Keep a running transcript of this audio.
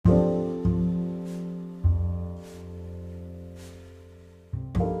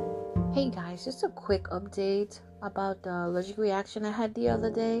Hey guys, just a quick update about the allergic reaction I had the other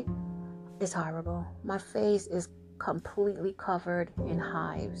day. It's horrible. My face is completely covered in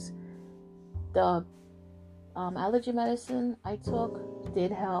hives. The allergy medicine I took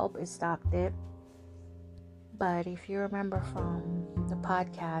did help, it stopped it. But if you remember from the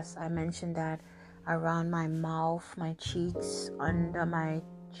podcast, I mentioned that around my mouth, my cheeks, under my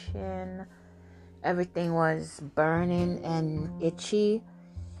chin, everything was burning and itchy.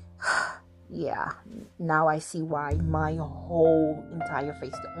 Yeah, now I see why. My whole entire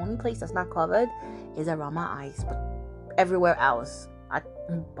face, the only place that's not covered is around my eyes, but everywhere else, a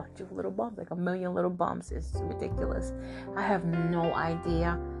bunch of little bumps, like a million little bumps. It's ridiculous. I have no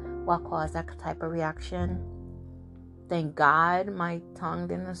idea what caused that type of reaction. Thank God my tongue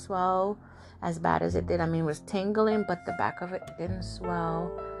didn't swell as bad as it did. I mean, it was tingling, but the back of it didn't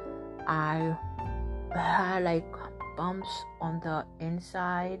swell. I had like bumps on the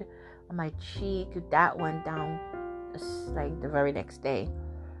inside of my cheek that went down like the very next day,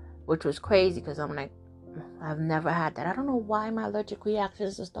 which was crazy because I'm like, I've never had that. I don't know why my allergic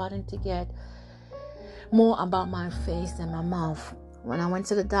reactions are starting to get more about my face than my mouth. When I went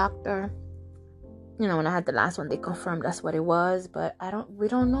to the doctor, when I had the last one, they confirmed that's what it was, but we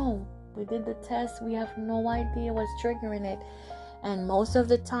don't know. We did the test, we have no idea what's triggering it, and most of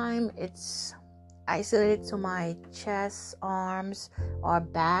the time it's isolated to my chest, arms, or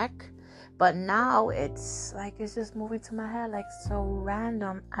back. But now it's just moving to my head, like so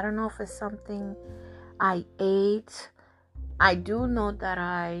random. I don't know if it's something I ate. I do know that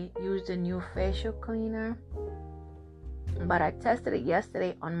I used a new facial cleaner, but I tested it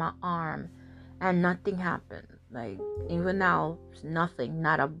yesterday on my arm and nothing happened. Like even now, nothing,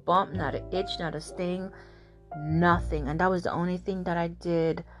 not a bump, not an itch, not a sting, nothing. And that was the only thing that I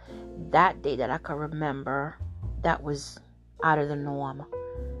did that day that I can remember that was out of the norm,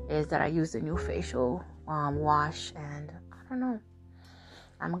 is that I used a new facial wash. And I don't know,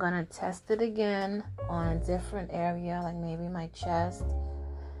 I'm gonna test it again on a different area, like maybe my chest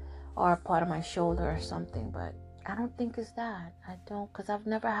or a part of my shoulder or something, but I don't think it's that. I don't, because I've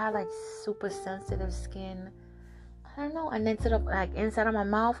never had like super sensitive skin. I don't know. And instead of like inside of my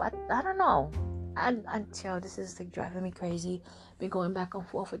mouth, I don't know. Until this is like driving me crazy. Been going back and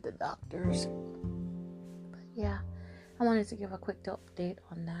forth with the doctors. But yeah, I wanted to give a quick update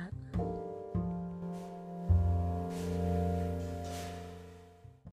on that.